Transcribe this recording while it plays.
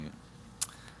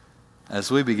As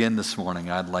we begin this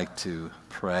morning, I'd like to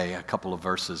pray a couple of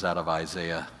verses out of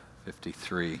Isaiah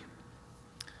 53.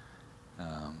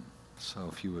 So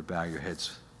if you would bow your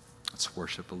heads, let's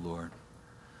worship the Lord.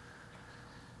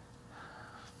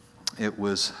 It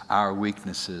was our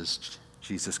weaknesses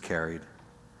Jesus carried.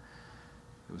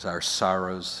 It was our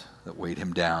sorrows that weighed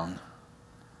him down.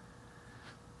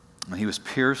 And he was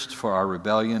pierced for our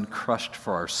rebellion, crushed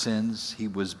for our sins. He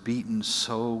was beaten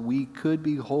so we could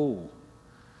be whole.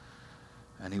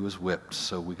 And he was whipped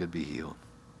so we could be healed.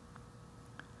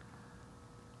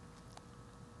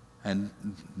 And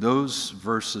those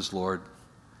verses, Lord,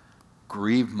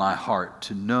 grieved my heart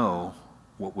to know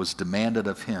what was demanded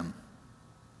of him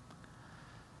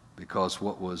because of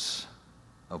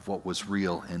what was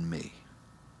real in me.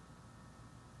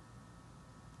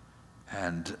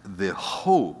 And the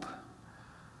hope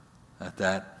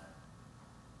that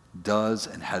does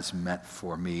and has meant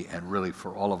for me and really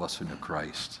for all of us who know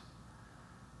Christ.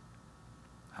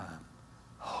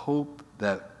 Hope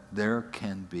that there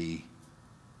can be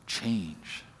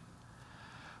change.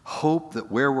 Hope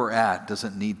that where we're at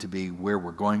doesn't need to be where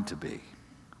we're going to be.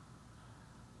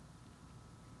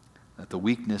 That the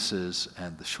weaknesses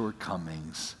and the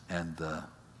shortcomings and the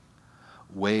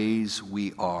ways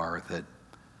we are that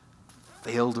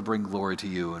fail to bring glory to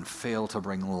you and fail to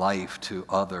bring life to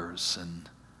others, and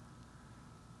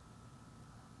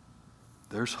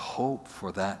there's hope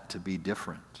for that to be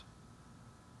different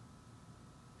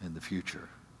in the future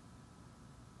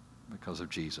because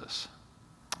of Jesus.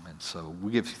 And so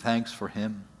we give thanks for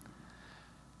him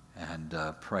and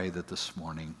pray that this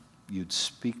morning you'd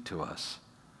speak to us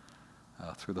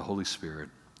through the Holy Spirit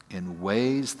in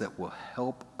ways that will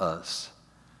help us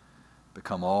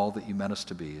become all that you meant us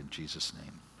to be. In Jesus'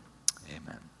 name,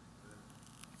 amen.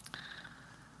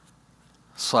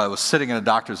 So I was sitting in a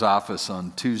doctor's office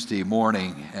on Tuesday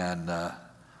morning, and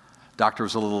doctor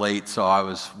was a little late, so I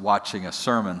was watching a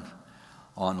sermon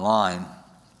online.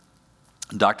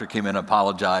 The doctor came in and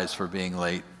apologized for being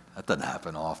late. That doesn't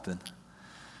happen often.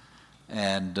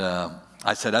 And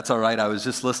I said, that's all right. I was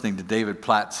just listening to David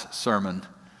Platt's sermon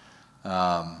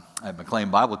at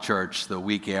McLean Bible Church the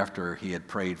week after he had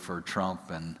prayed for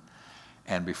Trump.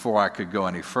 And before I could go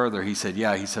any further, he said,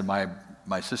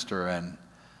 my sister and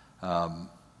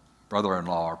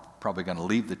brother-in-law are probably going to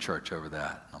leave the church over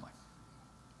that. And I'm like,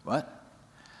 what?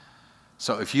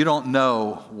 So if you don't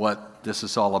know what this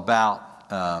is all about,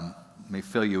 let me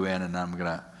fill you in, and I'm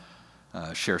going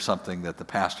to share something that the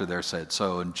pastor there said.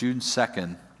 So on June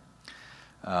 2nd,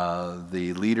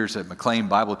 the leaders at McLean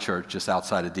Bible Church, just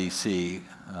outside of D.C.,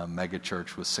 a mega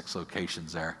church with 6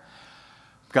 locations there,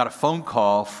 got a phone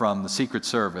call from the Secret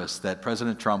Service that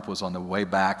President Trump was on the way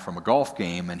back from a golf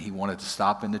game, and he wanted to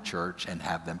stop in the church and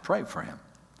have them pray for him.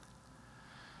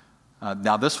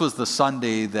 Now, this was the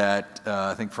Sunday that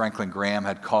I think Franklin Graham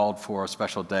had called for a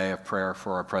special day of prayer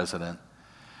for our president.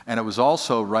 And it was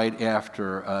also right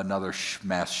after another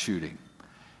mass shooting.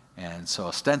 And so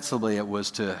ostensibly it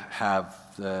was to have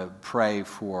pray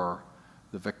for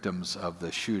the victims of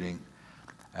the shooting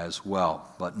as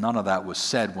well. But none of that was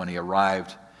said when he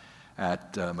arrived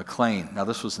at McLean. Now,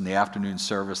 this was in the afternoon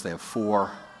service. They have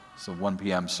 4, so 1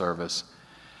 p.m. service.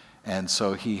 And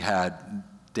so he had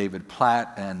David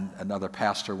Platt and another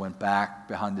pastor went back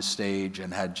behind the stage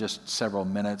and had just several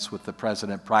minutes with the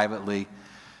president privately.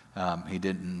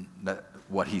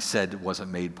 What he said wasn't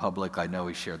made public. I know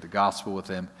he shared the gospel with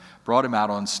him, brought him out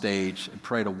on stage and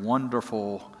prayed a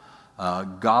wonderful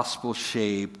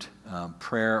gospel-shaped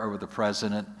prayer over the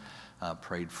president,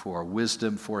 prayed for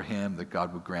wisdom for him, that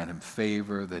God would grant him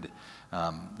favor,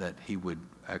 that he would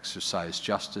exercise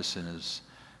justice in his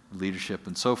leadership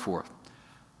and so forth.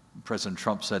 President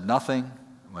Trump said nothing,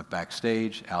 went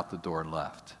backstage, out the door, and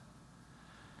left.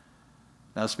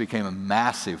 Now, this became a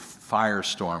massive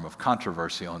firestorm of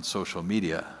controversy on social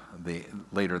media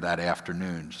later that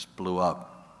afternoon, just blew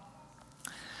up.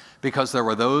 Because there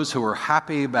were those who were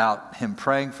happy about him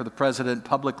praying for the president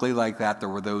publicly like that, there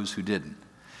were those who didn't.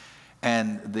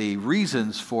 And the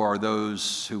reasons for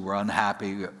those who were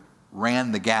unhappy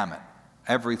ran the gamut.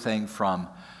 Everything from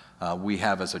we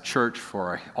have as a church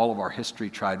for all of our history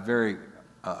tried very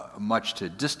much to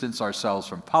distance ourselves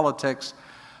from politics,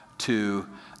 to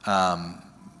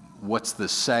what's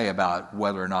this say about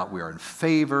whether or not we are in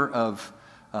favor of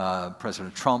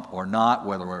President Trump or not,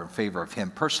 whether we're in favor of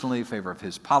him personally, in favor of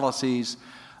his policies.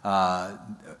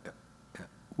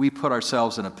 We put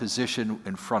ourselves in a position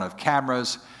in front of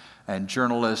cameras and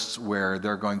journalists where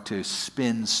they're going to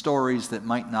spin stories that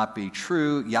might not be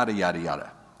true, yada, yada,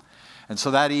 yada. And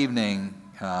so that evening,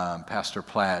 Pastor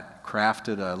Platt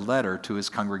crafted a letter to his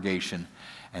congregation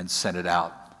and sent it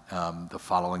out the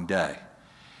following day.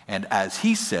 And as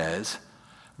he says,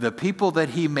 the people that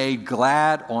he made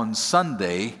glad on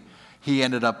Sunday, he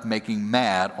ended up making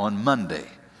mad on Monday.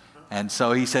 And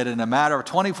so he said, in a matter of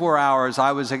 24 hours,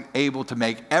 I was able to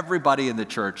make everybody in the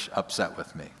church upset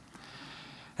with me.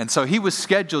 And so he was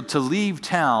scheduled to leave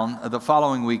town the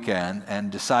following weekend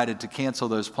and decided to cancel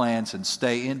those plans and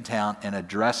stay in town and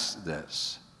address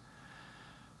this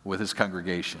with his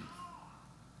congregation.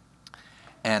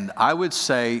 And I would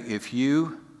say if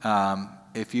you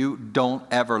don't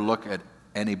ever look at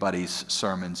anybody's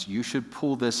sermons, you should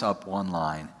pull this up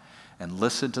online and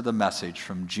listen to the message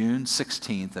from June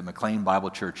 16th at McLean Bible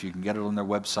Church. You can get it on their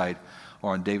website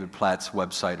or on David Platt's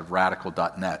website of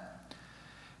radical.net.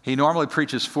 He normally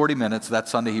preaches 40 minutes. That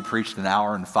Sunday he preached an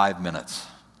hour and 5 minutes.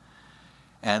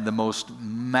 And the most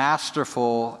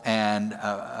masterful, and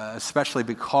especially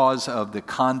because of the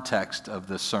context of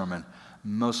this sermon,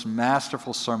 most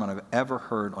masterful sermon I've ever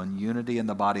heard on unity in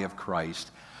the body of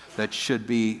Christ that should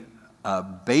be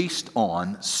based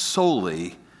on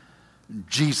solely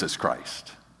Jesus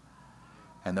Christ.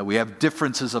 And that we have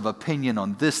differences of opinion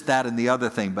on this, that, and the other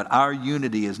thing, but our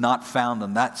unity is not found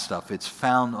on that stuff. It's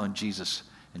found on Jesus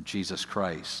and Jesus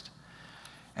Christ.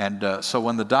 And so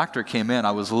when the doctor came in,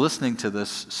 I was listening to this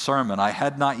sermon. I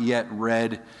had not yet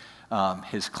read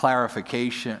his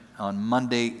clarification. On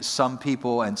Monday, some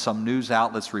people and some news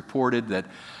outlets reported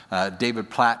that David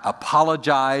Platt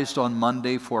apologized on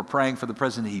Monday for praying for the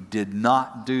president. He did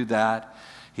not do that.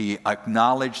 He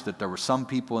acknowledged that there were some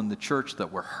people in the church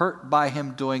that were hurt by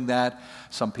him doing that,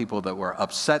 some people that were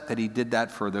upset that he did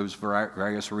that for those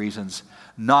various reasons,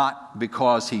 not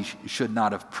because he should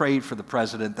not have prayed for the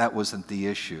president. That wasn't the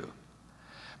issue.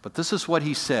 But this is what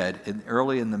he said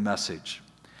early in the message.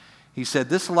 He said,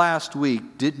 this last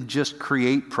week didn't just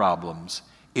create problems,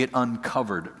 it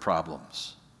uncovered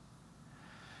problems.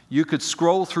 You could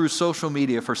scroll through social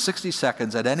media for 60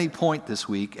 seconds at any point this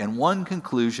week, and one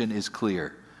conclusion is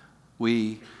clear.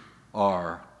 We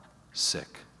are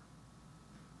sick.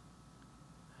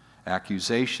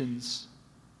 Accusations,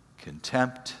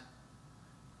 contempt,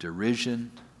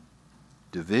 derision,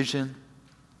 division,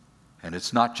 and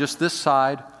it's not just this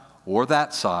side or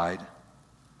that side.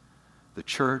 The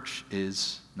church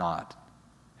is not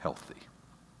healthy.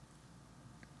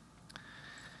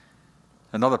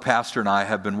 Another pastor and I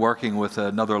have been working with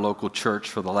another local church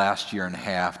for the last year and a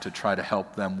half to try to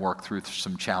help them work through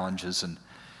some challenges and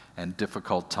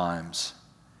difficult times.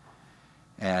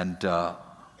 And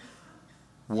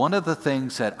one of the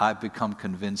things that I've become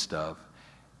convinced of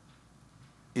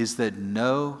is that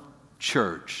no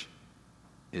church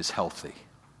is healthy.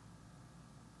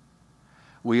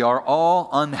 We are all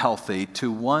unhealthy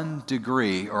to one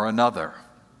degree or another.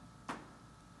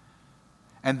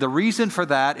 And the reason for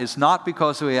that is not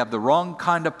because we have the wrong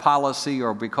kind of policy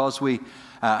or because we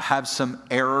have some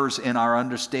errors in our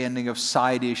understanding of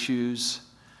side issues.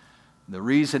 The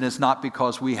reason is not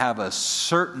because we have a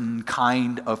certain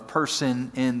kind of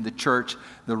person in the church.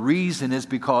 The reason is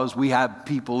because we have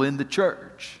people in the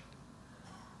church.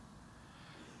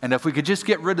 And if we could just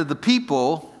get rid of the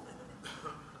people,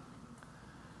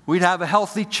 we'd have a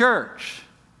healthy church.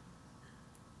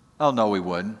 Oh, no, we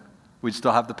wouldn't. We'd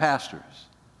still have the pastors.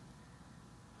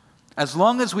 As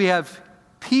long as we have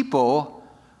people,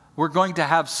 we're going to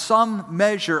have some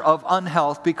measure of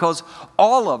unhealth, because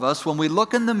all of us, when we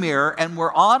look in the mirror and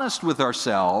we're honest with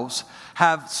ourselves,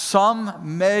 have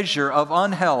some measure of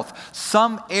unhealth,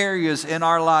 some areas in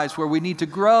our lives where we need to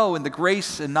grow in the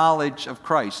grace and knowledge of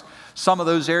Christ. Some of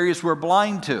those areas we're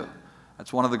blind to.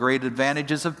 That's one of the great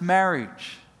advantages of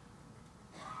marriage.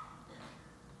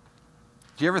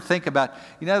 Do you ever think about,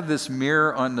 this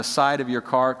mirror on the side of your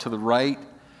car to the right?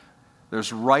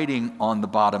 There's writing on the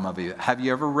bottom of it. Have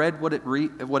you ever read what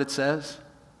it says?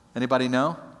 Anybody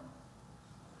know?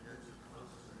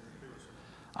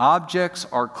 Objects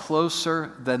are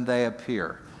closer than they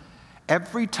appear.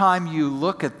 Every time you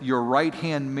look at your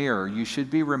right-hand mirror, you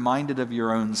should be reminded of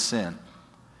your own sin.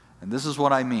 And this is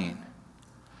what I mean.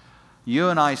 You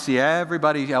and I see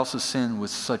everybody else's sin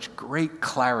with such great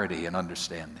clarity and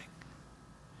understanding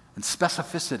and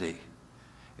specificity.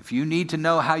 If you need to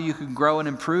know how you can grow and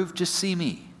improve, just see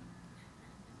me.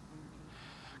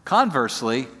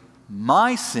 Conversely,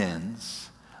 my sins,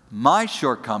 my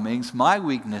shortcomings, my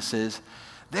weaknesses,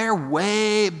 they're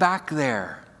way back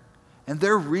there. And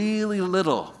they're really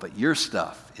little, but your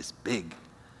stuff is big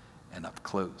and up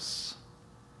close.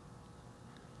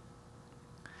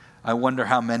 I wonder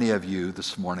how many of you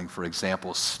this morning, for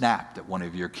example, snapped at one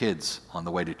of your kids on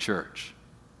the way to church.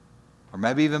 Or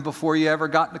maybe even before you ever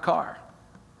got in the car.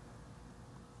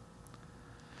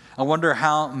 I wonder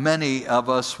how many of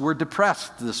us were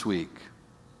depressed this week.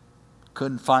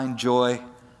 Couldn't find joy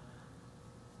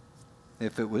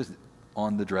if it was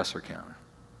on the dresser counter.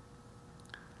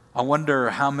 I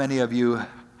wonder how many of you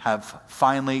have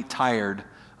finally tired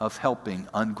of helping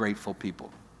ungrateful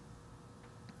people,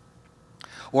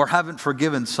 or haven't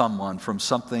forgiven someone from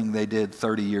something they did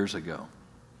 30 years ago.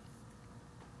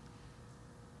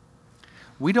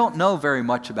 We don't know very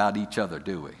much about each other,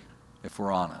 do we, if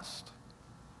we're honest?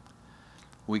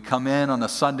 We come in on a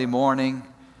Sunday morning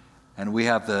and we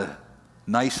have the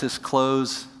nicest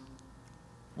clothes.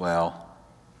 Well,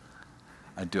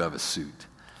 I do have a suit.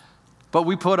 But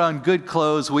we put on good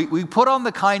clothes. We put on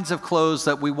the kinds of clothes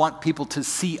that we want people to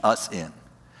see us in.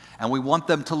 And we want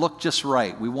them to look just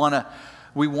right. We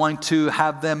want to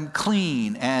have them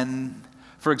clean. And,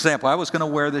 for example, I was going to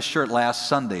wear this shirt last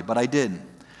Sunday, but I didn't.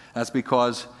 That's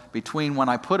because between when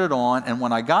I put it on and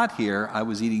when I got here, I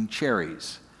was eating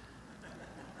cherries.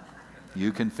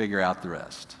 You can figure out the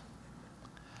rest.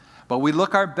 But we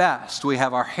look our best. We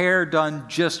have our hair done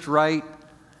just right.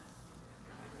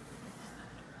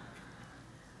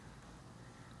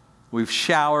 We've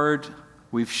showered,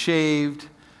 we've shaved,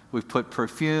 we've put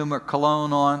perfume or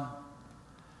cologne on.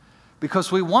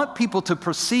 Because we want people to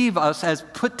perceive us as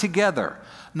put together.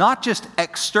 Not just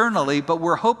externally, but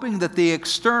we're hoping that the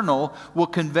external will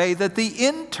convey that the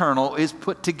internal is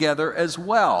put together as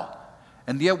well.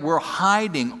 And yet we're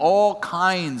hiding all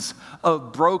kinds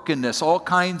of brokenness, all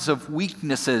kinds of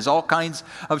weaknesses, all kinds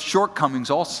of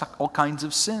shortcomings, all kinds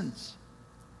of sins.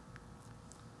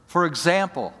 For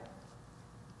example,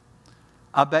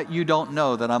 I bet you don't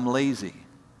know that I'm lazy.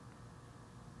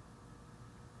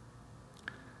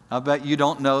 I bet you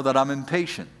don't know that I'm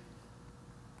impatient.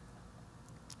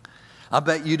 I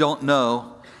bet you don't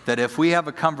know that if we have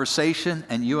a conversation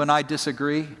and you and I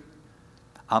disagree,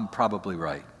 I'm probably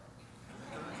right.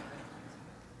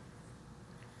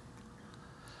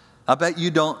 I bet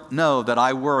you don't know that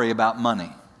I worry about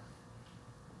money.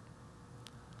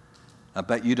 I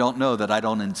bet you don't know that I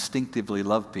don't instinctively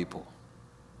love people.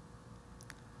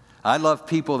 I love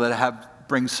people that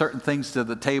bring certain things to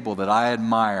the table that I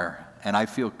admire and I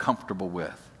feel comfortable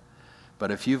with.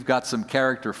 But if you've got some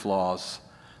character flaws,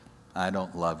 I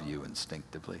don't love you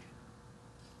instinctively.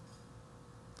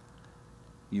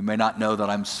 You may not know that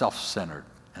I'm self-centered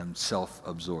and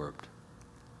self-absorbed.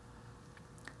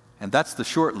 And that's the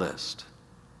short list.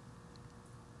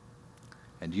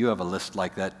 And you have a list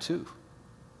like that too.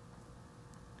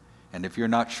 And if you're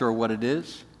not sure what it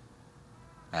is,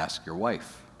 ask your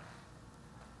wife,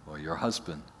 or your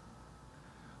husband,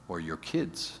 or your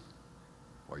kids,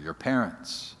 or your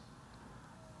parents,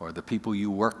 or the people you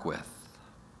work with,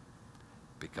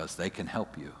 because they can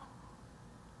help you.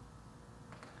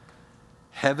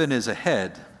 Heaven is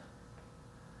ahead,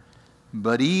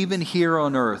 but even here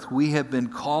on earth, we have been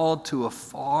called to a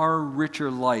far richer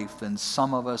life than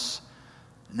some of us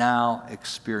now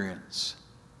experience.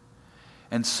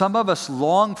 And some of us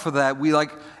long for that.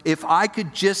 If I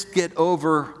could just get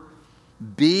over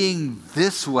being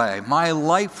this way, my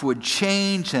life would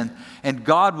change and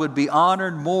God would be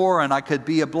honored more and I could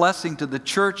be a blessing to the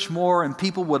church more and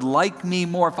people would like me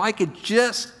more. If I could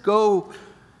just go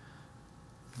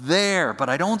there, but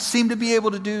I don't seem to be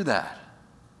able to do that.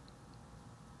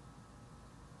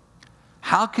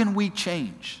 How can we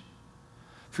change?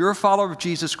 If you're a follower of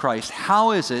Jesus Christ,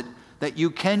 how is it that you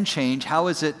can change? How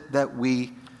is it that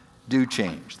we do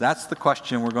change? That's the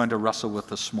question we're going to wrestle with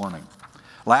this morning.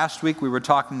 Last week we were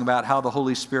talking about how the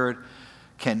Holy Spirit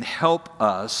can help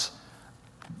us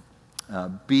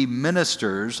be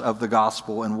ministers of the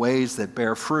gospel in ways that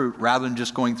bear fruit rather than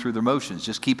just going through the motions,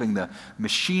 just keeping the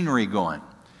machinery going.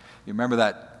 You remember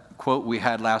that quote we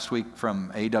had last week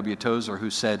from A.W. Tozer, who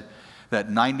said that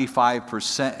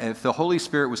 95%, if the Holy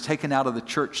Spirit was taken out of the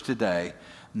church today,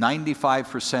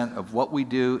 95% of what we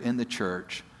do in the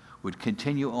church would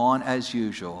continue on as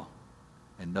usual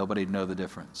and nobody'd know the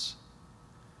difference.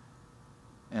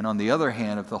 And on the other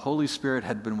hand, if the Holy Spirit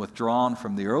had been withdrawn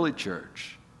from the early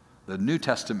church, the New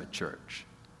Testament church,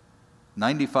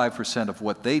 95% of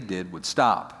what they did would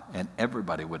stop and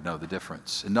everybody would know the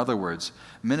difference. In other words,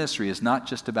 ministry is not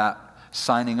just about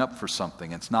signing up for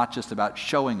something. It's not just about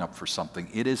showing up for something.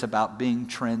 It is about being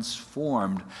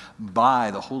transformed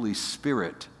by the Holy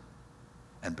Spirit.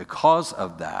 And because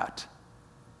of that,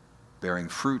 bearing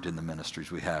fruit in the ministries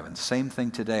we have. And same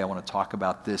thing today, I want to talk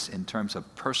about this in terms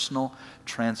of personal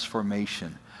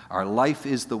transformation. Our life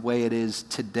is the way it is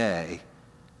today.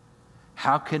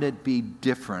 How can it be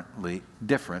different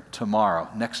tomorrow,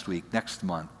 next week, next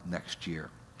month, next year?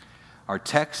 Our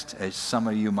text, as some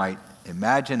of you might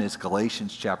imagine, is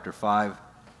Galatians chapter 5.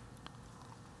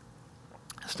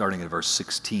 starting at verse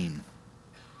 16.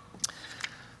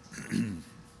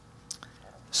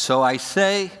 So I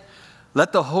say,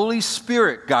 let the Holy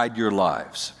Spirit guide your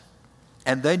lives,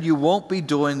 and then you won't be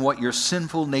doing what your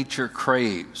sinful nature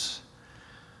craves.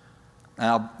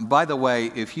 Now, by the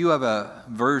way, if you have a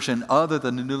version other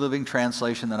than the New Living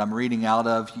Translation that I'm reading out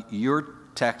of, your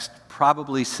text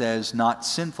probably says not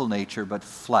sinful nature, but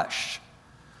flesh.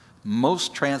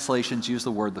 Most translations use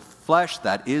the word the flesh.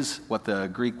 That is what the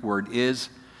Greek word is.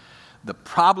 The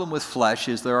problem with flesh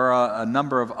is there are a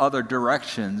number of other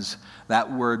directions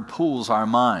that word pulls our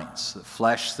minds. The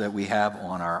flesh that we have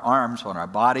on our arms, on our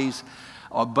bodies,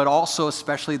 but also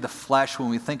especially the flesh when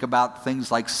we think about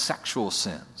things like sexual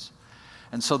sins.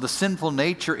 And so the sinful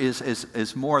nature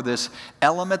is more this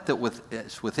element that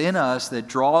is within us that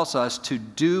draws us to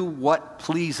do what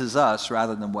pleases us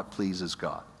rather than what pleases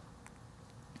God.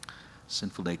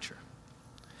 Sinful nature.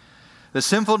 The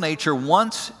sinful nature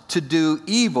wants to do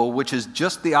evil, which is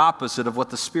just the opposite of what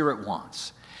the Spirit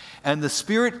wants. And the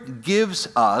Spirit gives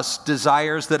us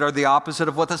desires that are the opposite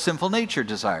of what the sinful nature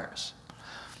desires.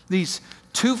 These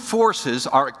two forces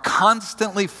are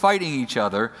constantly fighting each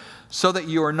other so that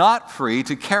you are not free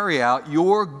to carry out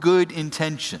your good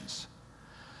intentions.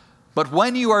 But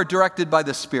when you are directed by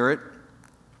the Spirit,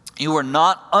 you are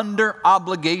not under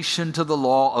obligation to the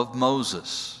law of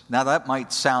Moses. Now that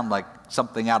might sound like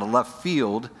something out of left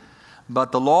field,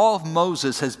 but the law of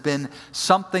Moses has been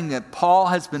something that Paul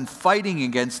has been fighting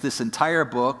against this entire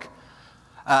book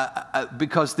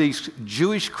because these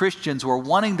Jewish Christians were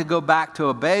wanting to go back to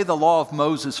obey the law of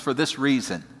Moses for this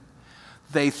reason.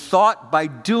 They thought by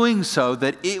doing so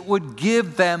that it would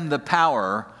give them the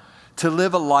power to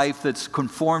live a life that's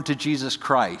conformed to Jesus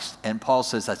Christ. And Paul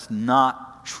says that's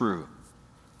not true.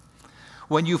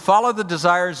 When you follow the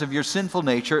desires of your sinful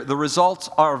nature, the results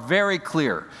are very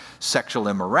clear. Sexual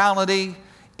immorality,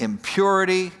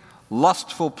 impurity,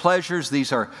 lustful pleasures.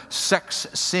 These are sex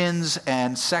sins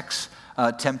and sex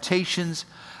temptations.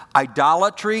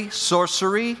 Idolatry,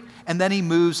 sorcery, and then he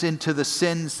moves into the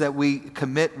sins that we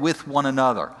commit with one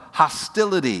another.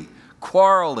 Hostility,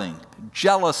 quarreling,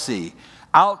 jealousy,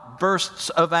 outbursts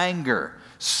of anger,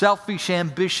 selfish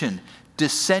ambition,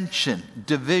 dissension,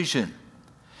 division.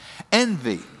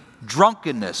 Envy,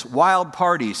 drunkenness, wild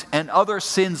parties, and other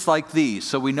sins like these.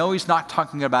 So we know he's not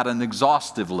talking about an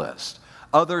exhaustive list.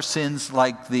 Other sins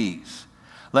like these.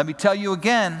 Let me tell you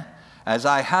again, as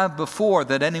I have before,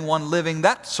 that anyone living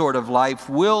that sort of life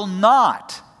will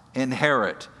not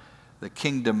inherit the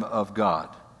kingdom of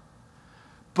God.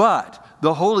 But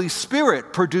the Holy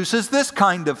Spirit produces this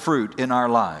kind of fruit in our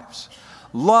lives: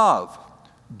 love,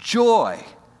 joy,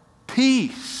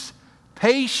 peace,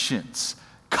 patience,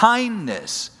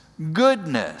 kindness,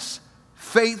 goodness,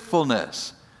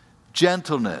 faithfulness,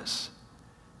 gentleness,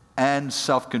 and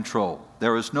self-control.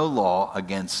 There is no law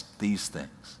against these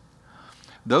things.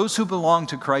 Those who belong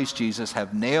to Christ Jesus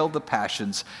have nailed the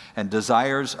passions and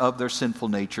desires of their sinful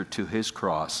nature to his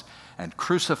cross and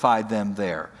crucified them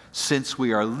there. Since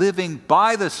we are living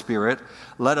by the Spirit,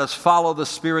 let us follow the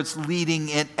Spirit's leading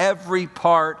in every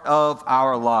part of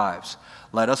our lives.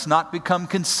 Let us not become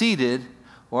conceited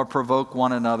or provoke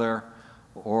one another,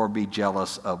 or be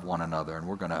jealous of one another. And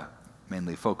we're going to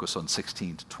mainly focus on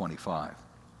 16 to 25.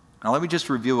 Now let me just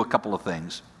review a couple of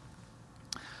things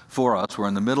for us. We're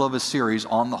in the middle of a series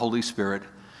on the Holy Spirit.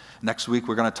 Next week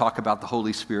we're going to talk about the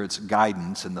Holy Spirit's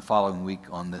guidance, and the following week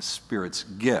on the Spirit's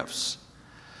gifts.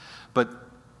 But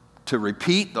to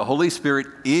repeat, the Holy Spirit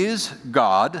is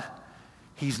God.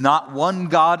 He's not one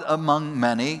God among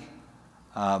many.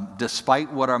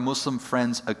 Despite what our Muslim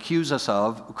friends accuse us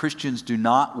of, Christians do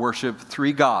not worship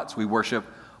three gods. We worship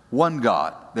one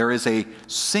God. There is a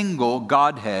single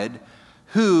Godhead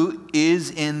who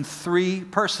is in three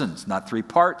persons, not three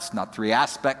parts, not three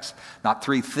aspects, not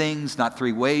three things, not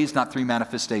three ways, not three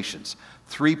manifestations.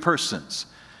 Three persons.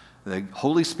 The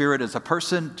Holy Spirit is a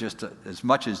person just as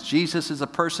much as Jesus is a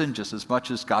person, just as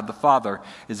much as God the Father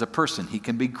is a person. He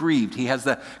can be grieved. He has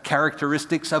the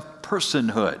characteristics of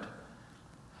personhood.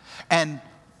 And,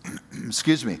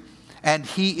 and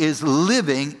he is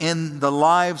living in the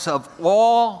lives of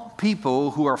all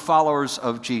people who are followers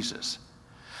of Jesus.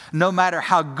 No matter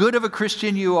how good of a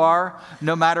Christian you are,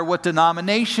 no matter what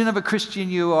denomination of a Christian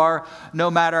you are,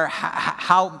 no matter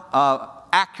how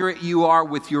accurate you are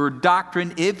with your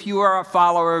doctrine, if you are a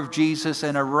follower of Jesus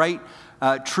and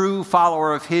a true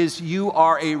follower of his, you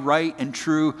are a right and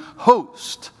true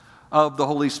host of the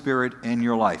Holy Spirit in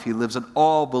your life. He lives in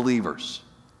all believers.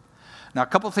 Now, a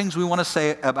couple of things we want to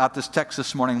say about this text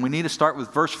this morning. We need to start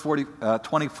with verse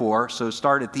 24, so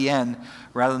start at the end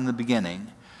rather than the beginning.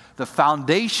 The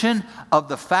foundation of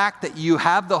the fact that you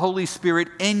have the Holy Spirit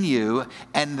in you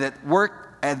and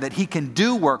that He can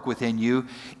do work within you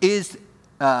is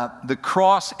the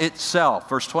cross itself.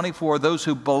 Verse 24, those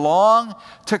who belong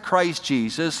to Christ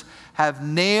Jesus have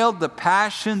nailed the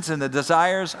passions and the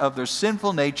desires of their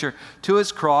sinful nature to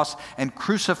His cross and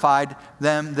crucified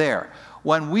them there.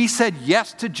 When we said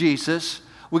yes to Jesus,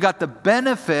 we got the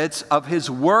benefits of His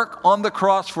work on the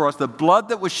cross for us, the blood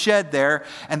that was shed there,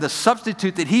 and the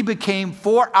substitute that He became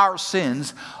for our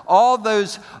sins. All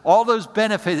those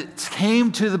benefits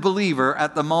came to the believer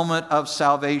at the moment of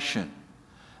salvation.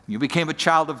 You became a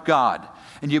child of God,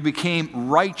 and you became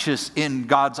righteous in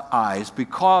God's eyes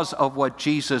because of what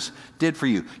Jesus did for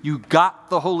you. You got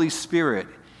the Holy Spirit.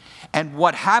 And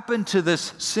what happened to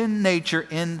this sin nature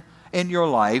in your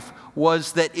life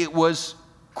was that it was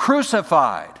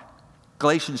crucified.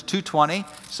 Galatians 2:20,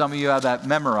 some of you have that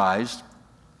memorized.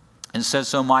 And it says,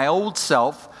 so my old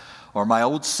self, or my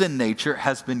old sin nature,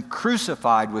 has been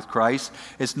crucified with Christ.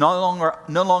 It's no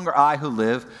longer I who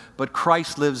live, but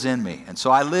Christ lives in me. And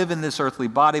so I live in this earthly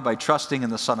body by trusting in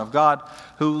the Son of God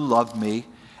who loved me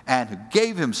and who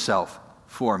gave Himself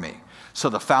for me. So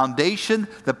the foundation,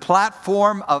 the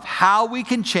platform of how we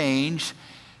can change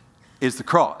is the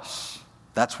cross.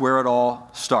 That's where it all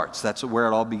starts. That's where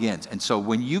it all begins. And so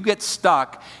when you get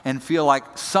stuck and feel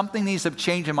like something needs to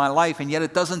change in my life, and yet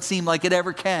it doesn't seem like it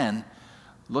ever can,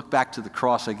 look back to the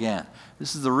cross again.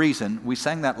 This is the reason we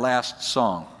sang that last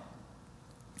song.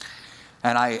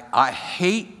 And I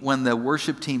hate when the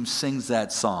worship team sings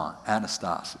that song,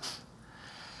 Anastasis.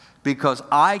 Because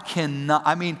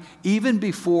even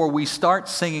before we start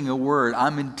singing a word,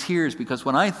 I'm in tears, because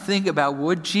when I think about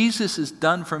what Jesus has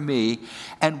done for me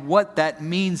and what that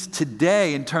means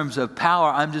today in terms of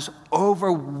power, I'm just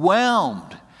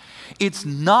overwhelmed. It's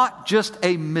not just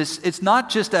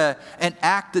an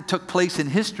act that took place in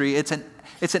history. It's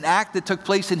an act that took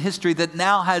place in history that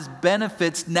now has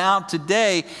benefits now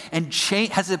today and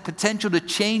has the potential to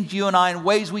change you and I in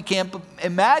ways we can't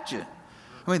imagine.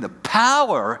 I mean, the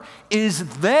power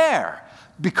is there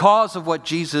because of what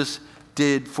Jesus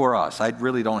did for us. I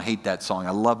really don't hate that song. I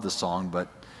love the song, but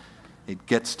it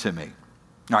gets to me.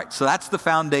 All right, so that's the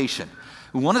foundation.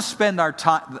 We want to spend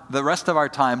the rest of our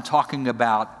time talking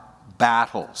about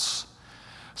battles.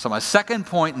 So my second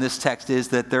point in this text is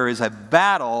that there is a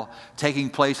battle taking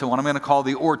place in what I'm going to call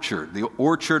the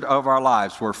orchard of our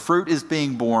lives, where fruit is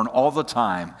being born all the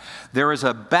time. There is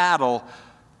a battle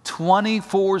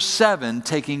 24/7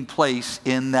 taking place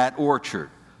in that orchard.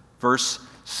 Verse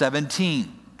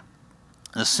 17.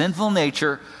 The sinful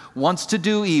nature wants to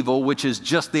do evil, which is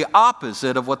just the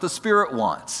opposite of what the Spirit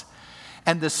wants.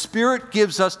 And the Spirit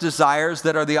gives us desires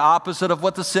that are the opposite of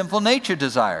what the sinful nature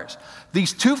desires.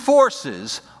 These two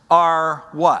forces are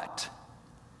what?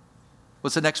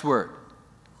 What's the next word?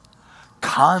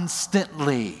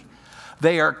 Constantly.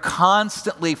 They are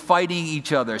constantly fighting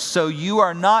each other. So you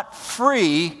are not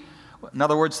free. In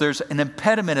other words, there's an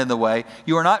impediment in the way.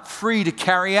 You are not free to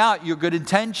carry out your good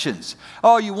intentions.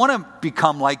 Oh, you want to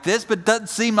become like this, but it doesn't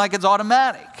seem like it's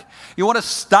automatic. You want to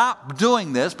stop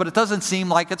doing this, but it doesn't seem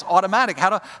like it's automatic.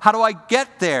 How do I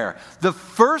get there? The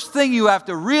first thing you have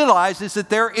to realize is that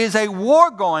there is a war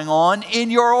going on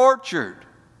in your orchard.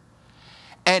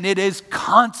 And it is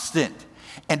constant.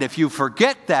 And if you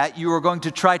forget that, you are going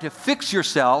to try to fix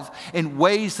yourself in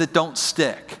ways that don't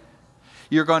stick.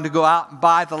 You're going to go out and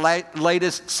buy the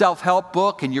latest self-help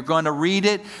book, and you're going to read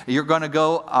it. You're going to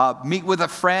go meet with a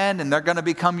friend, and they're going to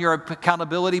become your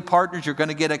accountability partners. You're going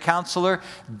to get a counselor.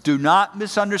 Do not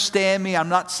misunderstand me. I'm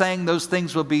not saying those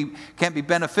things can't be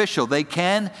beneficial. They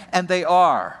can, and they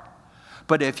are.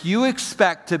 But if you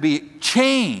expect to be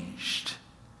changed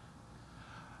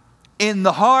in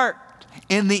the heart,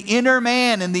 in the inner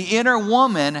man, in the inner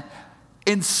woman,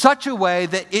 in such a way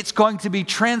that it's going to be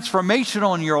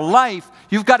transformational in your life,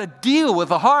 you've got to deal with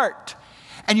the heart.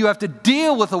 And you have to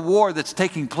deal with a war that's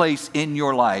taking place in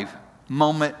your life,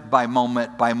 moment by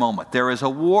moment by moment. There is a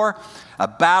war, a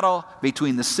battle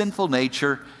between the sinful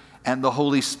nature and the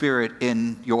Holy Spirit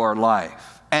in your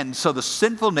life. And so the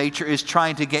sinful nature is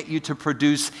trying to get you to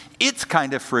produce its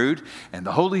kind of fruit, and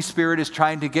the Holy Spirit is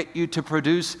trying to get you to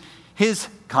produce His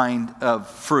kind of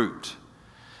fruit.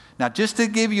 Now, just to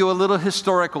give you a little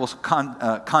historical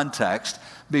context,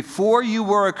 before you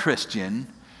were a Christian,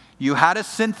 you had a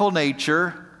sinful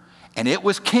nature, and it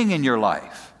was king in your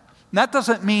life. And that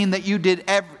doesn't mean that you did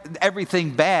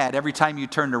everything bad every time you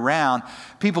turned around.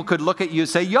 People could look at you and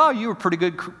say, "Yo, you were a pretty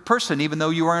good person, even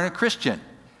though you weren't a Christian."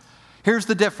 Here's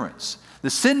the difference. The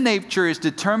sin nature is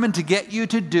determined to get you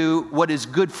to do what is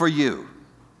good for you.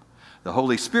 The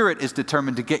Holy Spirit is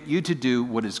determined to get you to do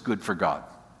what is good for God.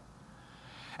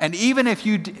 And even if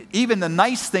even the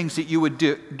nice things that you would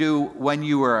do when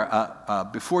you were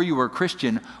before you were a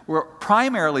Christian were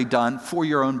primarily done for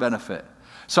your own benefit.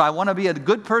 So I want to be a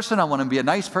good person. I want to be a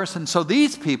nice person. So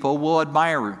these people will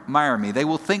admire me. They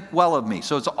will think well of me.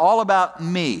 So it's all about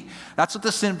me. That's what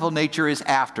the sinful nature is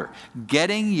after.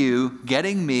 Getting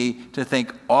me to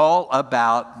think all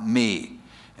about me.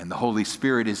 And the Holy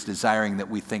Spirit is desiring that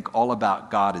we think all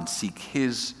about God and seek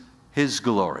His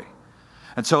glory.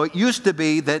 And so it used to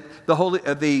be that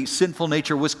the sinful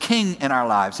nature was king in our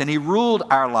lives, and he ruled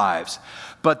our lives.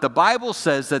 But the Bible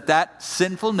says that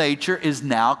sinful nature is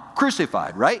now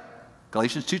crucified, right?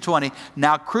 Galatians 2:20,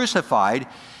 now crucified.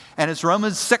 And as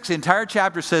Romans 6, the entire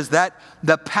chapter says that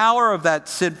the power of that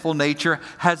sinful nature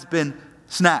has been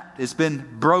snapped. It's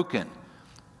been broken.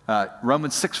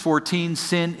 Romans 6:14,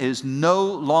 sin is no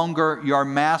longer your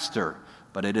master,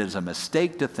 but it is a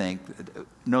mistake to think that it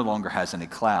no longer has any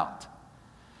clout.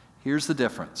 Here's the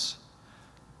difference.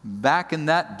 Back in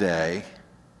that day,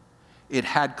 it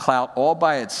had clout all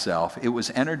by itself. It was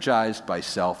energized by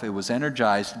self. It was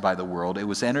energized by the world. It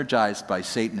was energized by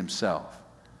Satan himself.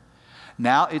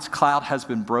 Now its clout has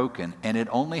been broken, and it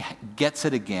only gets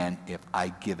it again if I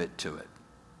give it to it.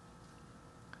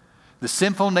 The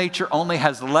sinful nature only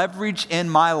has leverage in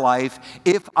my life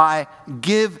if I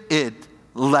give it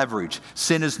leverage.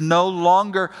 Sin is no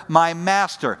longer my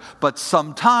master, but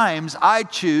sometimes I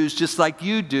choose, just like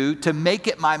you do, to make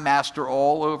it my master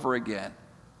all over again.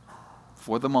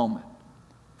 For the moment,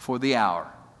 for the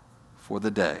hour, for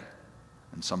the day,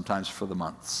 and sometimes for the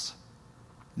months.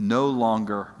 No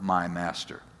longer my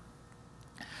master.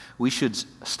 We should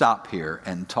stop here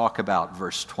and talk about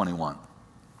verse 21.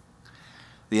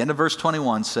 The end of verse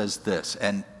 21 says this,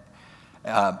 and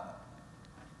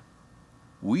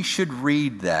we should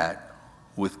read that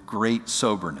with great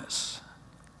soberness.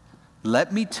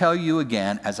 Let me tell you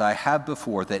again, as I have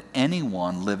before, that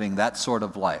anyone living that sort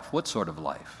of life, what sort of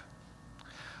life?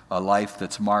 A life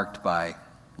that's marked by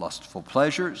lustful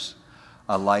pleasures,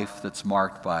 a life that's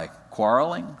marked by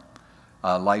quarreling,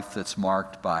 a life that's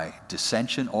marked by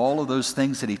dissension, all of those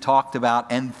things that he talked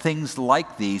about, and things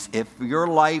like these. If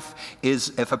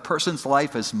a person's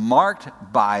life is marked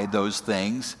by those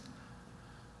things,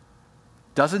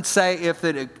 doesn't say if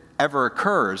it ever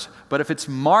occurs, but if it's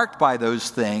marked by those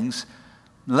things,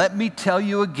 let me tell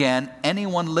you again,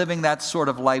 anyone living that sort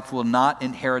of life will not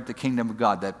inherit the kingdom of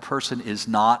God. That person is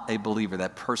not a believer.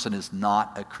 That person is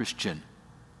not a Christian.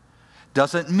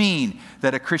 Doesn't mean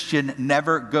that a Christian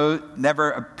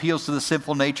never appeals to the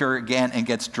sinful nature again and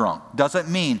gets drunk. Doesn't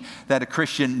mean that a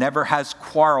Christian never has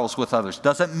quarrels with others.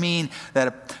 Doesn't mean that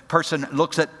a person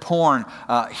looks at porn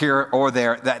here or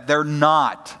there, that they're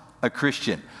not a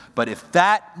Christian. But if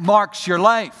that marks your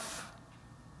life,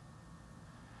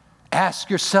 ask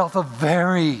yourself a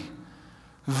very,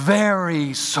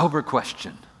 very sober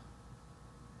question.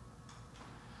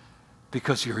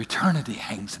 Because your eternity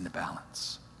hangs in the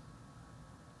balance.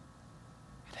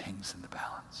 It hangs in the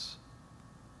balance.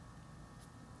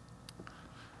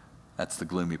 That's the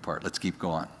gloomy part. Let's keep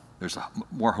going. There's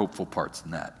more hopeful parts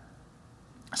than that.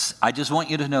 I just want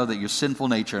you to know that your sinful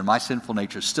nature and my sinful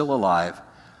nature is still alive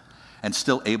and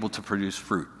still able to produce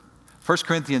fruit. 1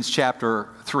 Corinthians chapter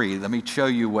 3, let me show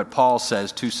you what Paul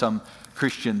says to some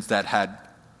Christians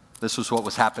this was what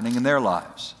was happening in their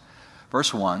lives.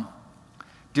 Verse 1,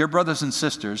 dear brothers and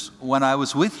sisters, when I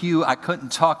was with you, I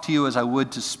couldn't talk to you as I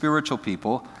would to spiritual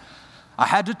people. I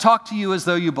had to talk to you as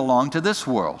though you belonged to this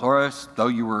world, or as though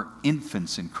you were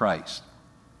infants in Christ.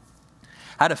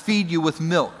 I had to feed you with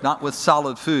milk, not with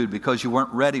solid food, because you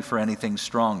weren't ready for anything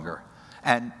stronger.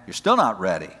 And you're still not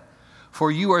ready. For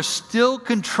you are still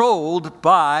controlled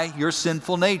by your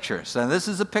sinful nature. So this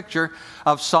is a picture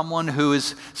of someone who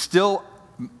is still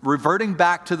reverting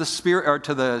back to the spirit or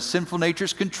to the sinful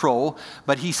nature's control,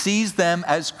 but he sees them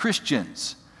as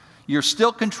Christians. You're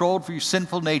still controlled for your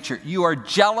sinful nature. You are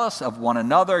jealous of one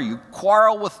another. You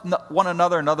quarrel with one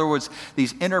another. In other words,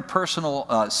 these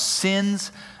interpersonal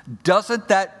sins. Doesn't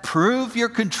that prove you're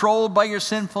controlled by your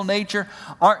sinful nature?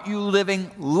 Aren't you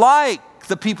living like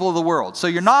the people of the world? So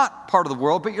you're not part of the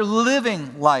world, but you're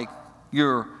living like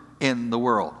you're in the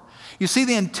world. You see,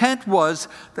 the intent was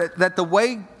that the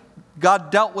way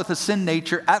God dealt with the sin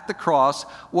nature at the cross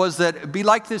was that it'd be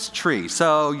like this tree.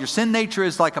 So your sin nature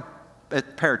is like a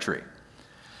pear tree.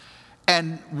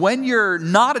 And when you're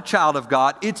not a child of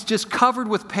God, it's just covered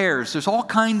with pears. There's all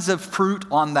kinds of fruit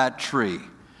on that tree.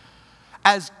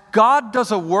 As God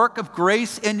does a work of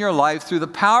grace in your life through the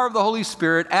power of the Holy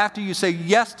Spirit after you say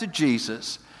yes to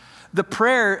Jesus, the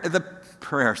pears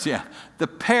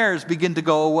begin to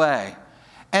go away.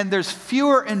 And there's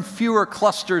fewer and fewer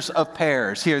clusters of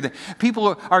pears here.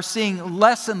 People are seeing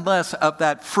less and less of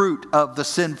that fruit of the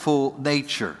sinful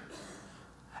nature.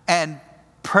 And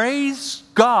praise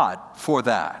God for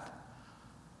that.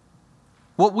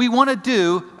 What we want to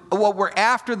do, what we're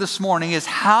after this morning, is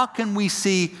how can we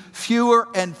see fewer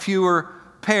and fewer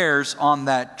pears on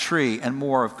that tree and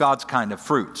more of God's kind of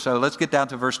fruit. So let's get down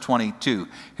to verse 22.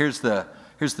 Here's the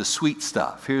sweet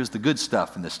stuff. Here's the good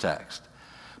stuff in this text.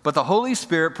 But the Holy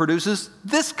Spirit produces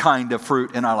this kind of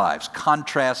fruit in our lives.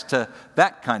 Contrast to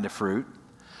that kind of fruit.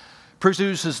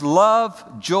 Produces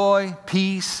love, joy,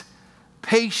 peace,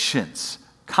 patience,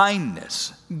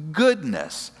 kindness,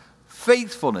 goodness,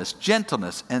 faithfulness,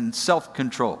 gentleness, and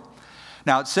self-control.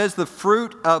 Now it says the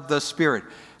fruit of the Spirit.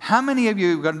 How many of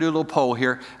you, we're going to do a little poll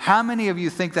here, how many of you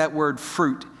think that word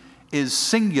fruit is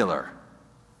singular?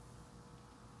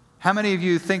 How many of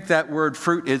you think that word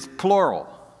fruit is plural?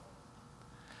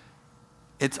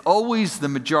 It's always the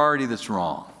majority that's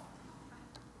wrong.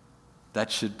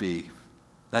 That should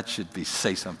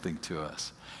say something to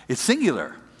us. It's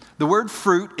singular. The word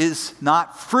fruit is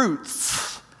not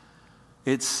fruits.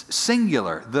 It's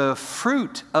singular. The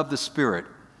fruit of the Spirit.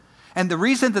 And the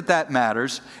reason that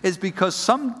matters is because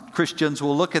some Christians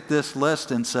will look at this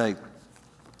list and say,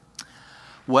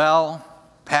 well,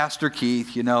 Pastor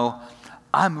Keith,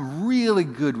 I'm really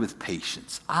good with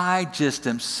patience. I just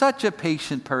am such a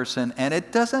patient person, and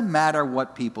it doesn't matter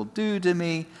what people do to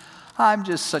me. I'm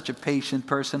just such a patient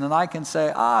person, and I can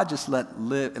say, just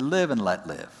live and let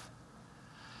live.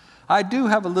 I do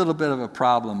have a little bit of a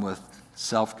problem with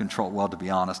self-control. Well, to be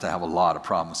honest, I have a lot of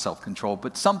problem with self-control,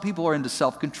 but some people are into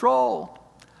self-control.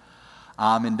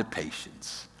 I'm into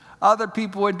patience. Other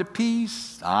people are into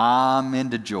peace. I'm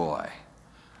into joy.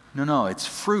 No, it's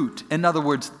fruit. In other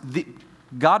words,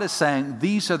 God is saying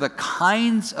these are the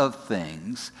kinds of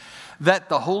things that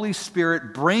the Holy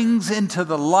Spirit brings into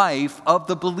the life of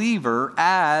the believer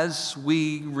as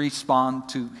we respond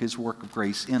to his work of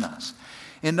grace in us.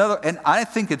 And I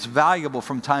think it's valuable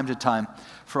from time to time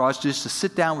for us just to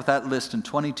sit down with that list in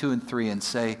 22 and 3 and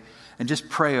say, and just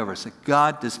pray over it. Say,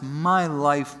 God, is my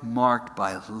life marked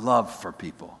by love for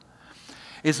people?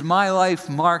 Is my life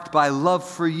marked by love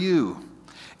for you?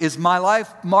 Is my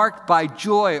life marked by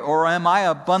joy, or am I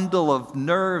a bundle of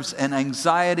nerves and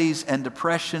anxieties and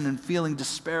depression and feeling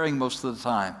despairing most of the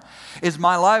time? Is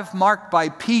my life marked by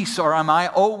peace, or am I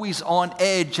always on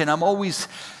edge and I'm always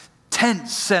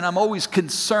tense and I'm always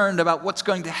concerned about what's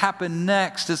going to happen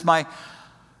next? Is my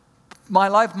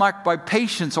life marked by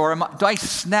patience, or do I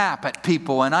snap at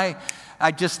people and I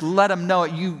just let them know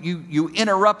you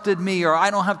interrupted me, or I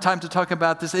don't have time to talk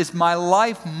about this? Is my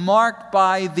life marked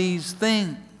by these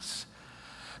things?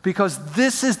 Because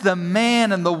this is the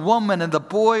man and the woman and the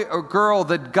boy or girl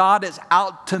that God is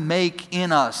out to make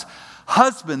in us.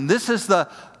 Husband, this is the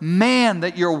man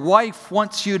that your wife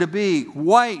wants you to be.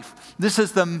 Wife, this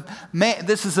is the man,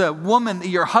 this is a woman that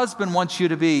your husband wants you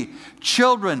to be.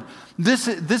 Children, these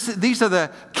are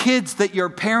the kids that your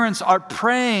parents are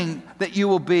praying that you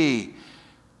will be.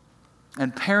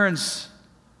 And parents,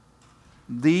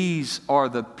 these are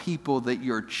the people that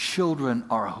your children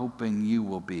are hoping you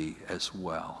will be as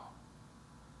well.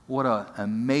 What an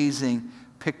amazing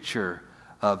picture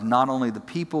of not only the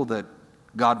people that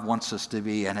God wants us to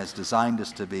be and has designed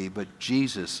us to be, but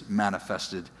Jesus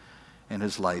manifested in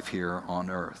his life here on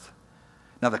earth.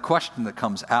 Now, the question that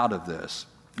comes out of this,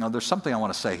 there's something I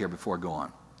want to say here before I go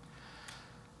on.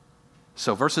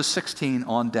 So verses 16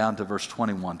 on down to verse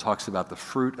 21 talks about the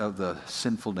fruit of the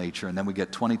sinful nature, and then we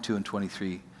get 22 and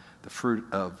 23, the fruit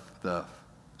of the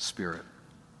Spirit.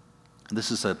 And this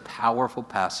is a powerful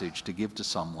passage to give to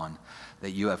someone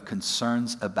that you have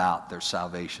concerns about their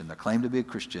salvation. They claim to be a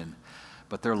Christian,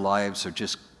 but their lives are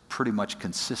just pretty much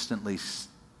consistently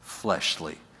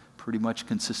fleshly, pretty much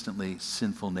consistently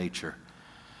sinful nature.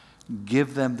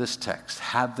 Give them this text.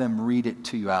 Have them read it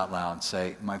to you out loud and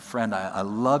say, my friend, I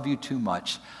love you too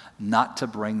much not to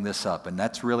bring this up. And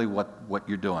that's really what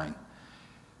you're doing.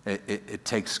 It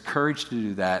takes courage to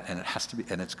do that, and it has to be,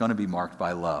 and it's going to be marked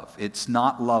by love. It's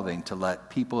not loving to let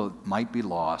people who might be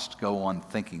lost go on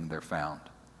thinking they're found.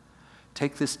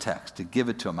 Take this text to give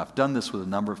it to them. I've done this with a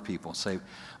number of people. Say,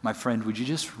 my friend, would you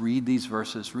just read these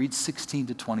verses? Read 16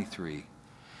 to 23.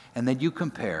 And then you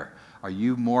compare.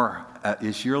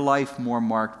 Is your life more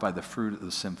marked by the fruit of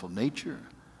the sinful nature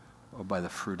or by the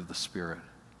fruit of the Spirit?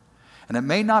 And it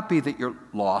may not be that you're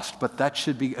lost, but that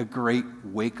should be a great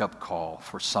wake-up call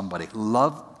for somebody.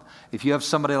 If you have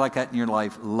somebody like that in your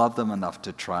life, love them enough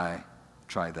to try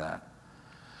that.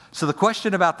 So the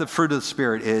question about the fruit of the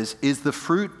Spirit is the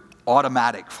fruit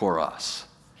automatic for us?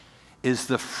 Is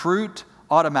the fruit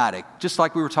automatic, just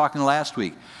like we were talking last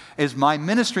week. Is my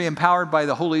ministry empowered by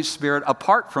the Holy Spirit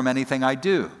apart from anything I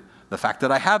do? The fact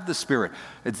that I have the Spirit,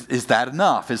 is that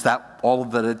enough? Is that all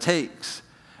that it takes?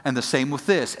 And the same with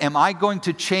this. Am I going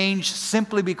to change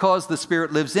simply because the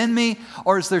Spirit lives in me?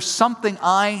 Or is there something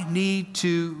I need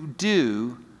to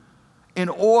do in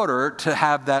order to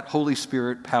have that Holy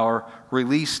Spirit power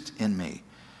released in me?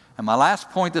 And my last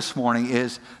point this morning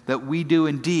is that we do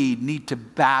indeed need to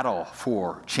battle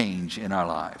for change in our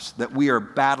lives. That we are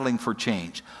battling for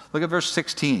change. Look at verse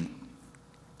 16.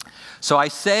 So I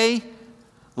say,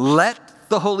 let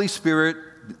the Holy Spirit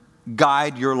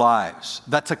guide your lives.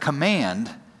 That's a command,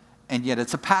 and yet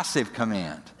it's a passive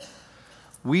command.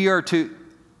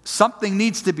 Something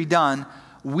needs to be done.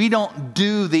 We don't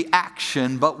do the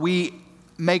action, but we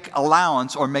make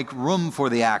allowance or make room for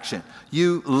the action.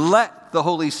 You let the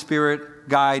Holy Spirit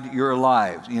guide your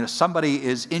lives. Somebody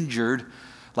is injured,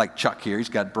 like Chuck here, he's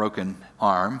got a broken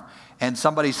arm, and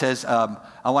somebody says, I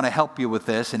want to help you with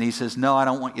this, and he says, no, I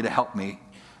don't want you to help me.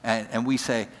 And we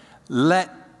say,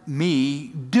 let me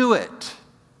do it.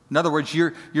 In other words,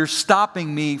 you're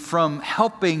stopping me from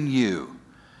helping you.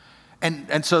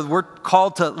 And so we're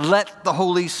called to let the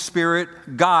Holy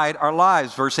Spirit guide our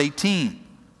lives. Verse 18.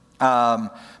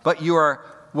 But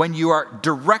when you are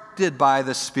directed by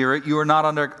the Spirit, you are not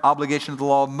under obligation of the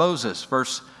law of Moses.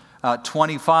 Verse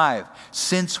 25.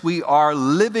 Since we are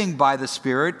living by the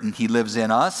Spirit, and He lives in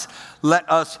us, let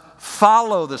us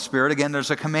follow the Spirit. Again,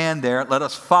 there's a command there. Let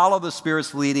us follow the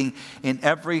Spirit's leading in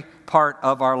every part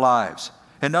of our lives.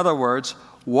 In other words,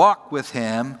 walk with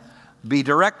Him, be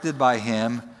directed by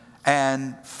Him,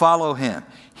 and follow Him.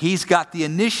 He's got the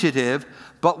initiative,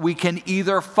 but we can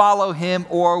either follow Him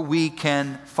or we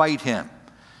can fight Him.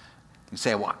 You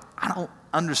say, well, I don't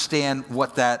understand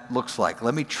what that looks like.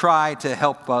 Let me try to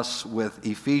help us with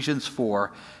Ephesians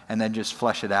 4 and then just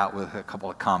flesh it out with a couple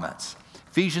of comments.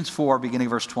 Ephesians 4, beginning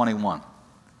verse 21.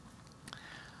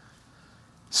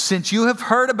 Since you have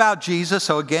heard about Jesus,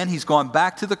 so again, he's gone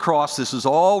back to the cross. This is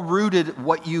all rooted,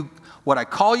 what I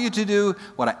call you to do,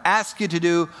 what I ask you to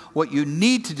do, what you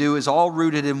need to do is all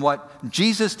rooted in what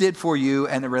Jesus did for you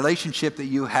and the relationship that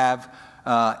you have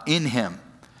in Him.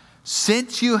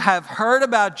 Since you have heard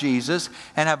about Jesus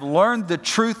and have learned the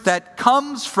truth that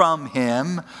comes from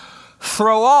Him,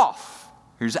 throw off.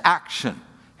 Here's action.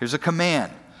 Here's a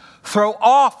command. Throw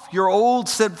off your old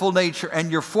sinful nature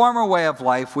and your former way of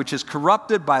life, which is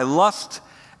corrupted by lust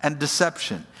and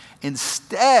deception.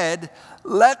 Instead,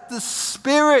 let the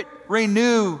Spirit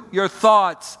renew your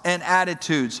thoughts and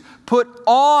attitudes. Put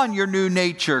on your new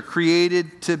nature,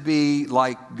 created to be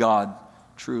like God,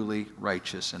 truly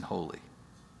righteous and holy.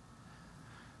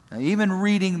 Now, even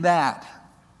reading that,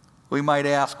 we might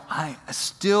ask, I'm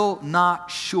still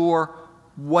not sure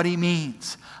what he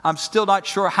means. I'm still not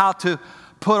sure how to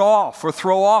put off or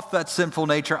throw off that sinful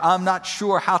nature. I'm not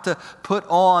sure how to put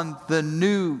on the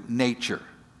new nature.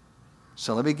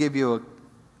 So let me give you a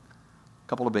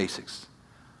couple of basics.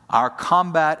 Our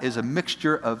combat is a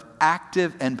mixture of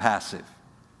active and passive.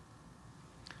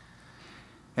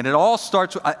 And it all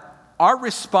starts with, our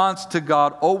response to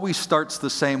God always starts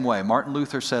the same way. Martin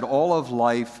Luther said, all of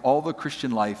life, all the Christian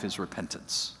life is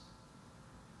repentance.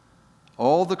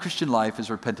 All the Christian life is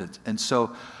repentance. And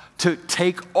so to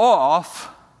take off,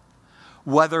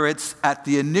 whether it's at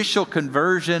the initial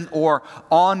conversion or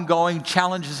ongoing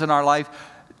challenges in our life,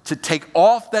 to take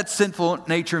off that sinful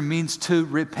nature means to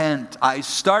repent. I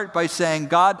start by saying,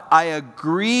 God, I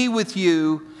agree with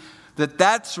you that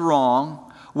that's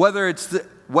wrong, whether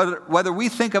we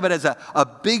think of it as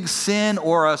a big sin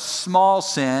or a small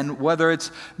sin, whether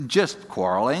it's just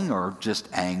quarreling or just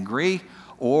angry,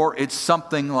 or it's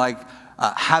something like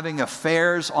having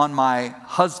affairs on my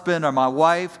husband or my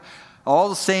wife, all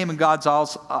the same in God's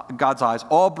eyes,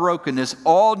 all brokenness,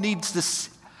 all needs to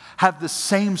have the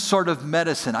same sort of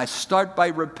medicine. I start by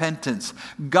repentance.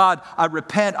 God, I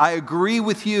repent. I agree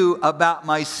with you about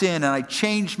my sin, and I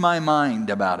change my mind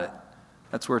about it.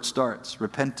 That's where it starts,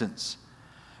 repentance.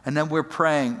 And then we're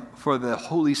praying for the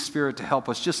Holy Spirit to help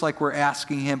us, just like we're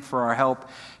asking Him for our help,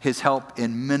 His help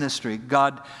in ministry.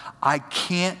 God, I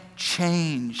can't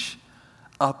change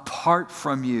apart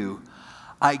from you.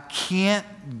 I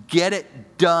can't get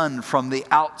it done from the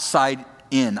outside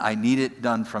in. I need it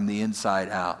done from the inside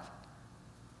out.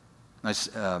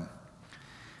 Did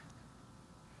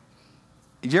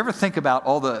you ever think about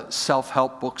all the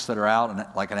self-help books that are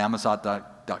out, like on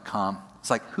Amazon.com?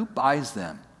 It's like, who buys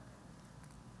them?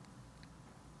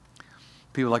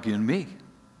 People like you and me.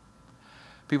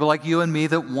 People like you and me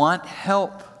that want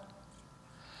help.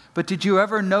 But did you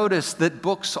ever notice that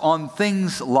books on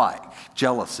things like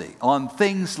jealousy, on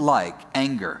things like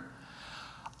anger,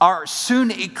 are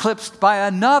soon eclipsed by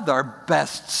another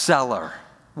bestseller.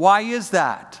 Why is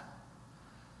that?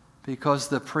 Because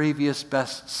the previous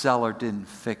bestseller didn't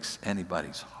fix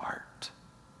anybody's heart.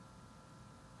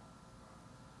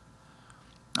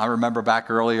 I remember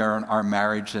back earlier in our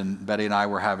marriage, and Betty and I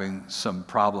were having some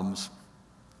problems.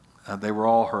 They were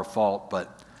all her fault,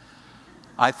 but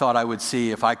I thought I would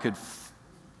see if I could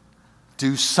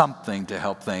do something to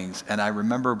help things. And I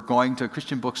remember going to a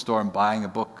Christian bookstore and buying a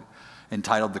book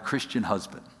entitled The Christian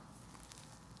Husband.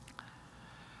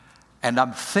 And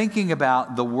I'm thinking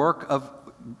about the work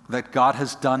that God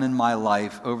has done in my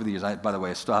life over the years. By the way,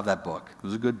 I still have that book. It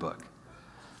was a good book.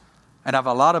 And I have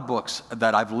a lot of books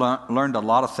that I've learned a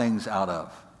lot of things out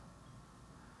of.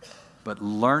 But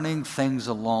learning things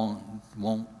alone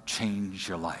won't change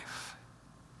your life,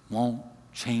 won't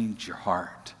change your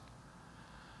heart.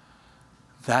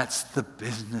 That's the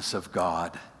business of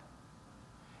God.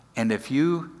 And if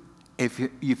you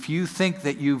think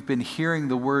that you've been hearing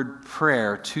the word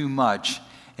prayer too much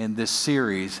in this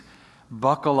series,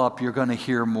 buckle up, you're going to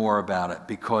hear more about it,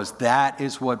 because that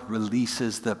is what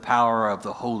releases the power of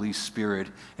the Holy Spirit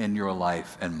in your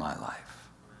life and my life.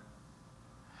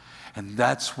 And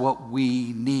that's what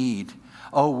we need.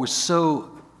 Oh, we're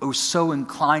so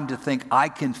inclined to think, I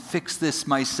can fix this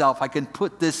myself. I can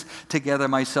put this together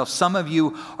myself. Some of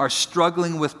you are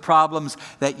struggling with problems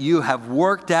that you have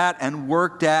worked at and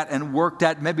worked at and worked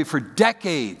at maybe for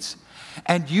decades.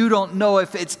 And you don't know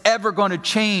if it's ever going to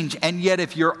change. And yet,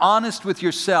 if you're honest with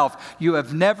yourself, you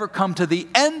have never come to the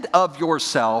end of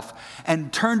yourself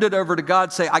and turned it over to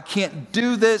God. Say, I can't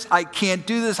do this. I can't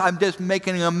do this. I'm just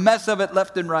making a mess of it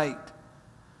left and right.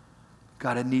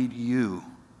 God, I need you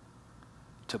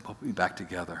to put me back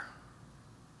together.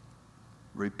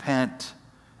 Repent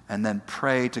and then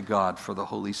pray to God for the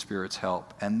Holy Spirit's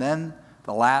help. And then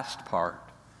the last part,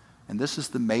 and this is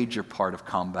the major part of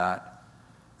combat,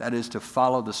 that is to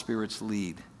follow the Spirit's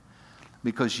lead.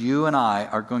 Because you and I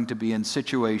are going to be in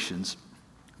situations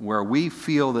where we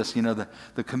feel this,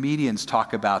 the comedians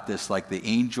talk about this, like the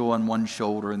angel on one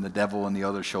shoulder and the devil on the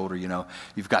other shoulder.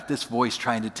 You've got this voice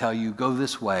trying to tell you, go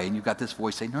this way, and you've got this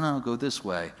voice saying, no, go this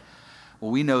way. Well,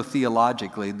 we know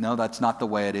theologically, no, that's not the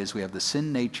way it is. We have the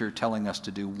sin nature telling us to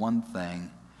do one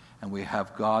thing, and we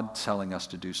have God telling us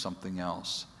to do something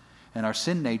else. And our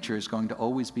sin nature is going to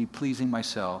always be pleasing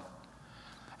myself,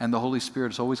 and the Holy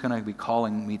Spirit is always going to be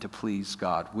calling me to please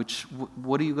God.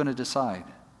 What are you going to decide?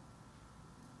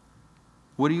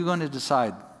 What are you going to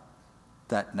decide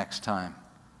that next time?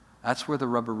 That's where the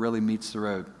rubber really meets the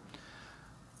road.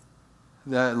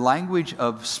 The language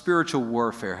of spiritual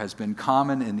warfare has been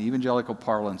common in evangelical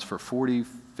parlance for 40,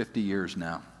 50 years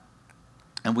now.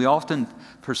 And we often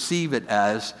perceive it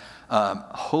as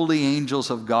holy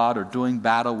angels of God are doing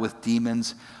battle with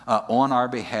demons on our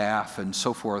behalf and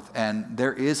so forth. And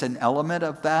there is an element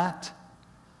of that.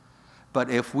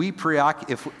 But if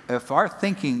our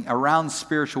thinking around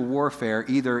spiritual warfare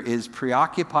either is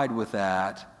preoccupied with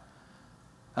that,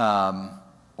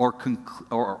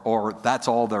 or that's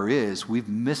all there is, we've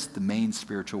missed the main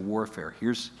spiritual warfare.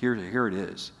 Here it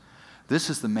is. This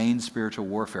is the main spiritual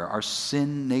warfare. Our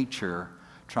sin nature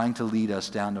trying to lead us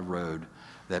down the road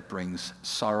that brings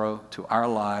sorrow to our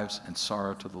lives and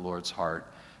sorrow to the Lord's heart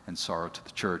and sorrow to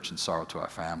the church and sorrow to our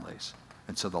families.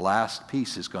 And so the last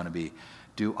piece is going to be,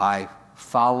 do I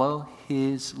follow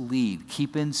his lead?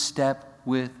 Keep in step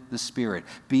with the Spirit.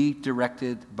 Be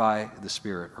directed by the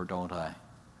Spirit, or don't I?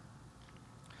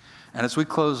 And as we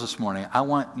close this morning, I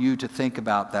want you to think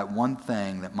about that one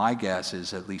thing that my guess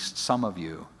is at least some of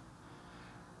you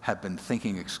have been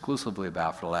thinking exclusively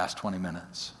about for the last 20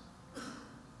 minutes.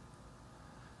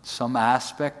 Some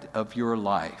aspect of your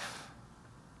life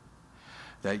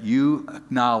that you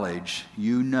acknowledge,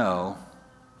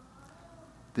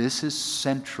 this is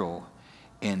central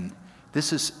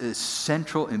this is a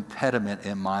central impediment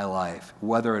in my life,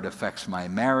 whether it affects my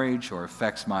marriage or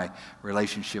affects my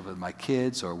relationship with my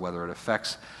kids, or whether it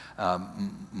affects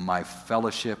my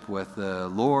fellowship with the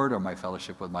Lord or my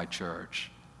fellowship with my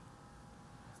church.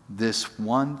 This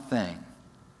one thing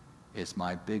is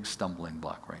my big stumbling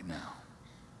block right now.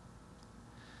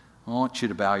 I want you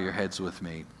to bow your heads with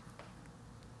me.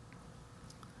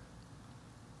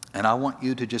 And I want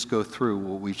you to just go through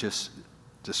what we just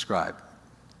described.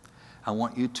 I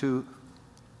want you to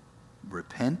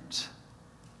repent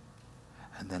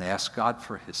and then ask God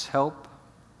for his help,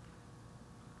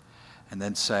 and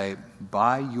then say,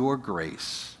 by your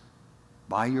grace,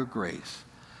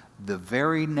 the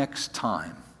very next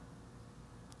time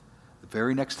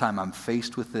I'm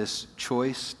faced with this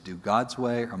choice, do God's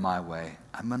way or my way,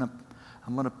 I'm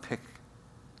gonna pick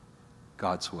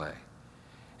God's way.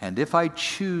 And if I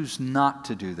choose not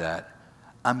to do that,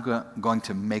 I'm going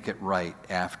to make it right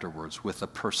afterwards with a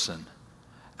person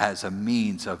as a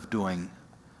means of doing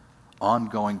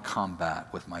ongoing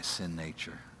combat with my sin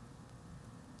nature.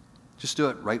 Just do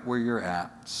it right where you're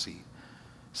at. Say,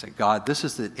 God, this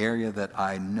is the area that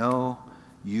I know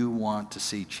you want to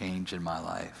see change in my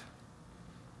life.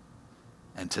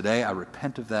 And today I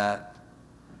repent of that.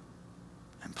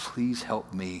 And please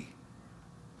help me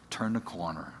turn the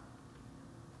corner.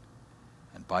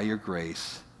 And by your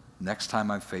grace, next time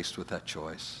I'm faced with that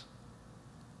choice,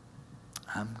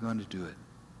 I'm going to do it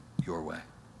your way.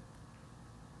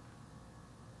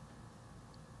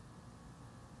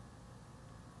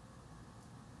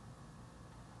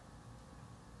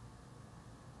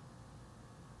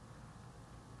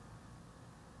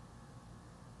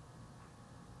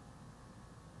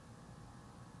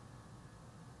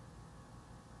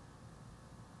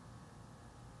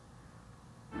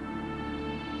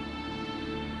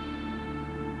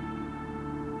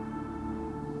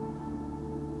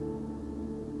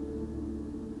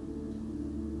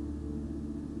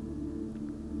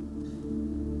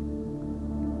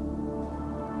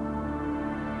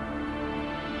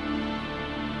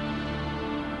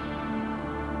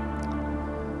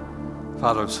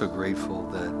 Father, I'm so grateful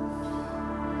that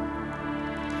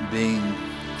being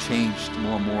changed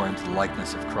more and more into the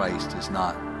likeness of Christ is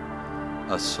not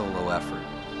a solo effort.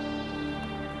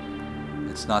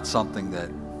 It's not something that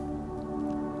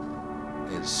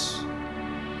is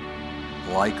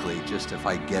likely just if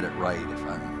I get it right, if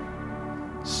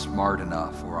I'm smart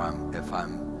enough, or if I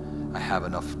have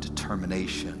enough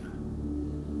determination,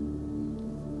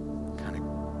 kind of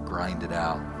grind it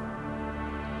out.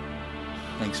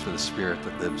 Thanks for the Spirit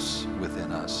that lives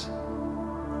within us. And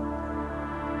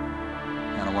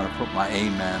I want to put my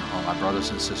amen on my brothers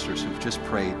and sisters who've just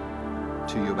prayed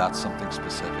to you about something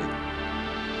specific.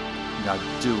 God,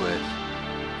 do it.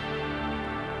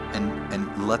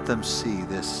 And let them see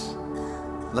this.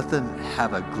 Let them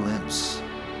have a glimpse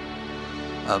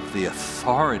of the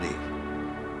authority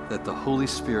that the Holy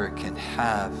Spirit can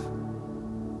have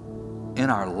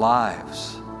in our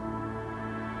lives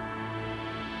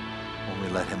when we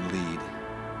let him lead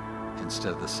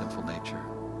instead of the sinful nature.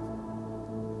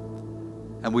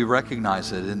 And we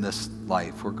recognize that in this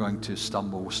life we're going to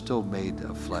stumble. We're still made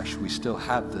of flesh. We still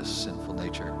have this sinful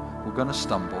nature. We're going to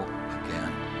stumble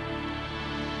again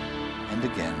and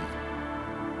again.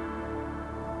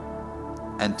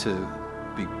 And to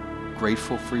be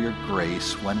grateful for your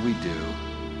grace when we do,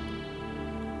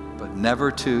 but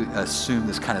never to assume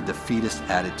this kind of defeatist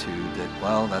attitude that,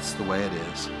 well, that's the way it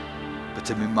is. But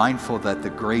to be mindful that the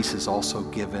grace is also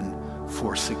given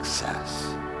for success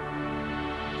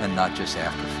and not just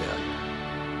after failure.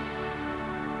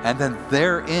 And then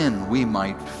therein we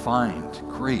might find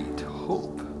great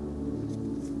hope.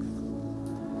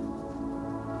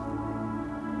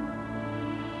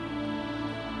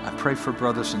 I pray for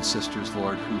brothers and sisters,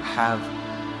 Lord, who have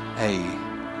an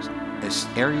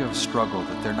area of struggle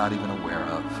that they're not even aware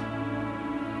of.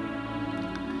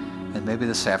 And maybe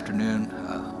this afternoon,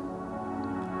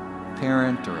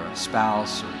 parent or a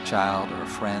spouse or a child or a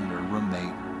friend or a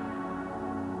roommate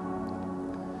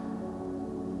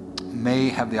may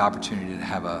have the opportunity to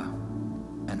have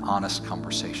an honest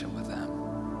conversation with them.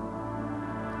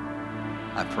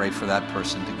 I pray for that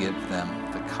person to give them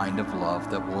the kind of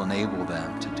love that will enable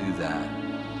them to do that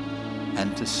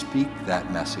and to speak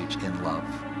that message in love.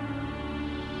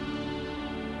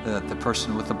 That the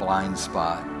person with the blind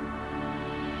spot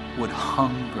would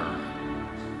hunger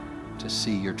to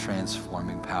see your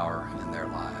transforming power in their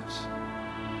lives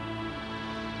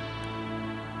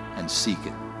and seek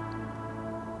it.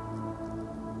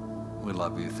 We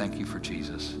love you. Thank you for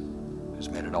Jesus, who's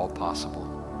made it all possible.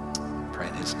 I pray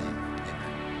in his name. Amen.